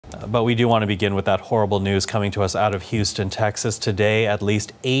But we do want to begin with that horrible news coming to us out of Houston, Texas. Today, at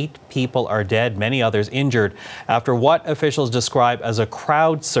least 8 people are dead, many others injured, after what officials describe as a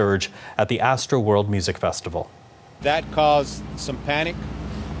crowd surge at the Astroworld Music Festival. That caused some panic,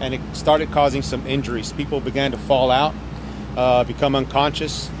 and it started causing some injuries. People began to fall out, become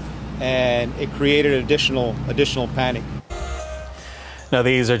unconscious, and it created additional panic. Now,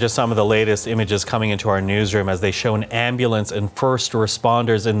 these are just some of the latest images coming into our newsroom as they show an ambulance and first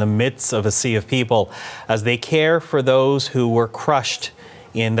responders in the midst of a sea of people as they care for those who were crushed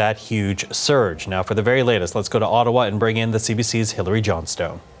in that huge surge. Now, for the very latest, let's go to Ottawa and bring in the CBC's Hilary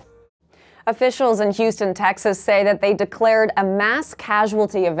Johnstone. Officials in Houston, Texas say that they declared a mass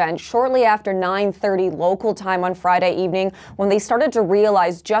casualty event shortly after 9:30 local time on Friday evening when they started to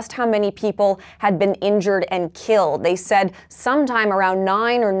realize just how many people had been injured and killed. They said sometime around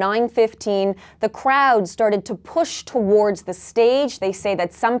 9 or 9:15, the crowd started to push towards the stage. They say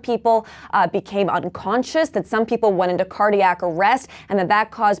that some people became unconscious, that some people went into cardiac arrest, and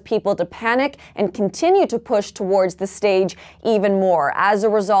that caused people to panic and continue to push towards the stage even more. As a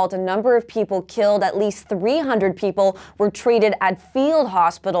result, a number of people killed. At least 300 people were treated at field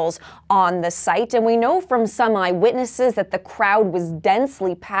hospitals on the site. And we know from some eyewitnesses that the crowd was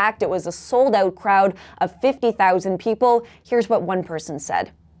densely packed. It was a sold-out crowd of 50,000 people. Here's what one person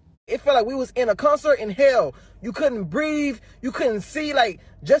said. It felt like we was in a concert in hell. You couldn't breathe. You couldn't see. Like,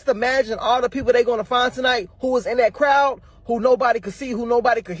 just imagine all the people they're going to find tonight who was in that crowd, who nobody could see, who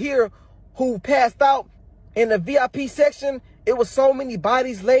nobody could hear, who passed out. In the VIP section, it was so many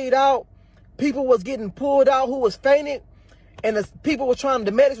bodies laid out. People was getting pulled out who was fainted, and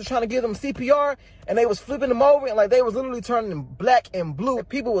the medics were trying to give them CPR, and they was flipping them over, and like they was literally turning them black and blue. And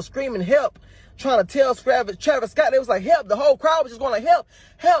people were screaming help, trying to tell Travis Scott. They was like help. The whole crowd was just going like help,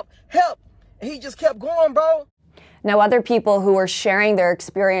 help, help, and he just kept going, bro. Now, other people who are sharing their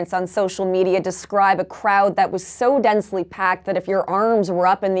experience on social media describe a crowd that was so densely packed that if your arms were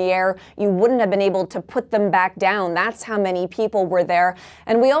up in the air, you wouldn't have been able to put them back down. That's how many people were there.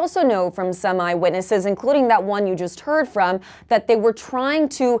 And we also know from some eyewitnesses, including that one you just heard from, that they were trying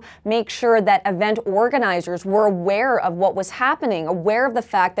to make sure that event organizers were aware of what was happening, aware of the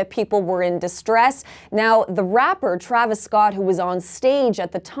fact that people were in distress. Now, the rapper Travis Scott, who was on stage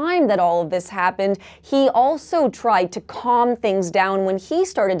at the time that all of this happened, he also tried to calm things down when he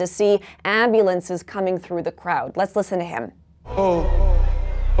started to see ambulances coming through the crowd. Let's listen to him.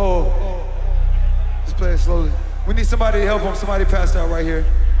 Just play it slowly. We need somebody to help him. Somebody passed out right here.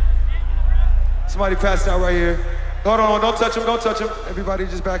 Somebody passed out right here. Hold on, don't touch him, don't touch him. Everybody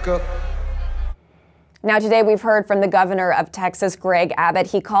just back up. Now, today we've heard from the governor of Texas, Greg Abbott.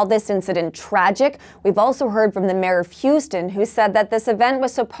 He called this incident tragic. We've also heard from the mayor of Houston, who said that this event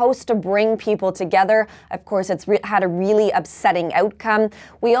was supposed to bring people together. Of course, it's had a really upsetting outcome.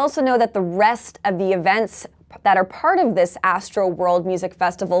 We also know that the rest of the events that are part of this Astroworld Music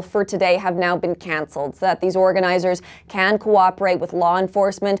Festival for today have now been canceled, so that these organizers can cooperate with law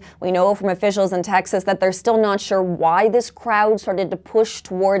enforcement. We know from officials in Texas that they're still not sure why this crowd started to push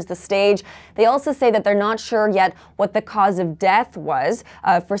towards the stage. They also say that they're not sure yet what the cause of death was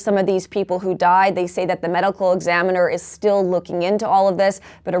for some of these people who died. They say that the medical examiner is still looking into all of this,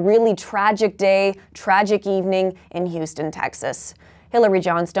 but a really tragic day, tragic evening in Houston, Texas. Hilary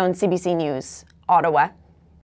Johnstone, CBC News, Ottawa.